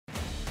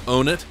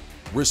Own it,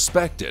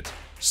 respect it,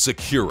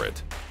 secure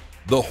it.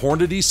 The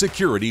Hornady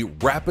Security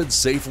RAPiD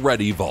Safe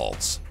Ready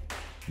Vaults.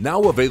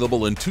 Now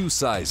available in 2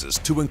 sizes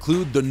to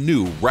include the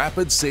new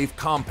RAPiD Safe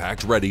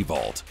Compact Ready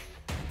Vault.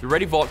 The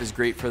Ready Vault is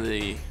great for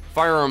the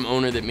firearm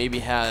owner that maybe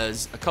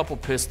has a couple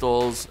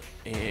pistols,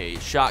 a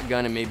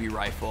shotgun, and maybe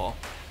rifle.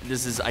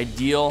 This is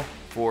ideal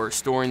for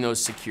storing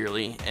those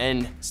securely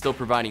and still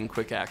providing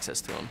quick access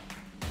to them.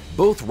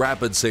 Both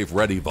RAPiD Safe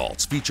Ready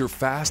Vaults feature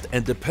fast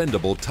and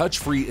dependable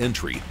touch-free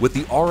entry with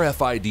the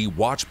RFID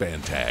watch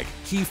band tag,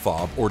 key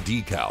fob, or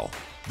decal.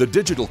 The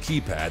digital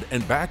keypad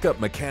and backup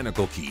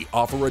mechanical key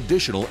offer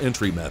additional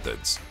entry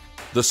methods.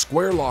 The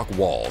square lock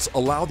walls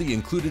allow the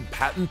included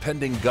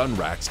patent-pending gun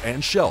racks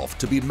and shelf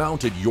to be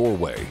mounted your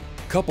way.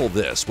 Couple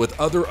this with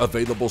other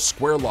available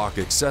square lock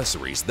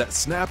accessories that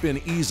snap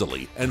in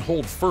easily and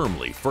hold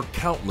firmly for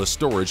countless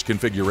storage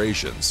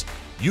configurations.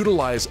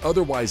 Utilize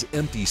otherwise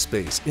empty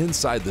space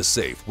inside the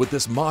safe with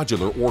this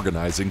modular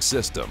organizing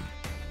system.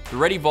 The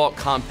Ready Vault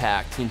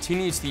Compact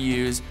continues to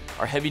use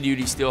our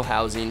heavy-duty steel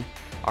housing,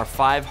 our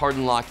 5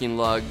 hardened locking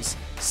lugs,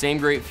 same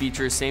great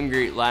features, same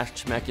great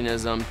latch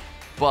mechanism,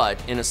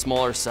 but in a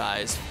smaller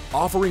size.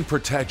 Offering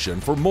protection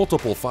for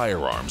multiple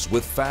firearms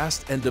with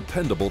fast and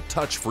dependable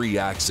touch-free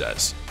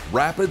access.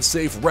 RAPiD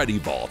Safe Ready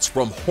Vaults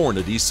from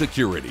Hornady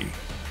Security.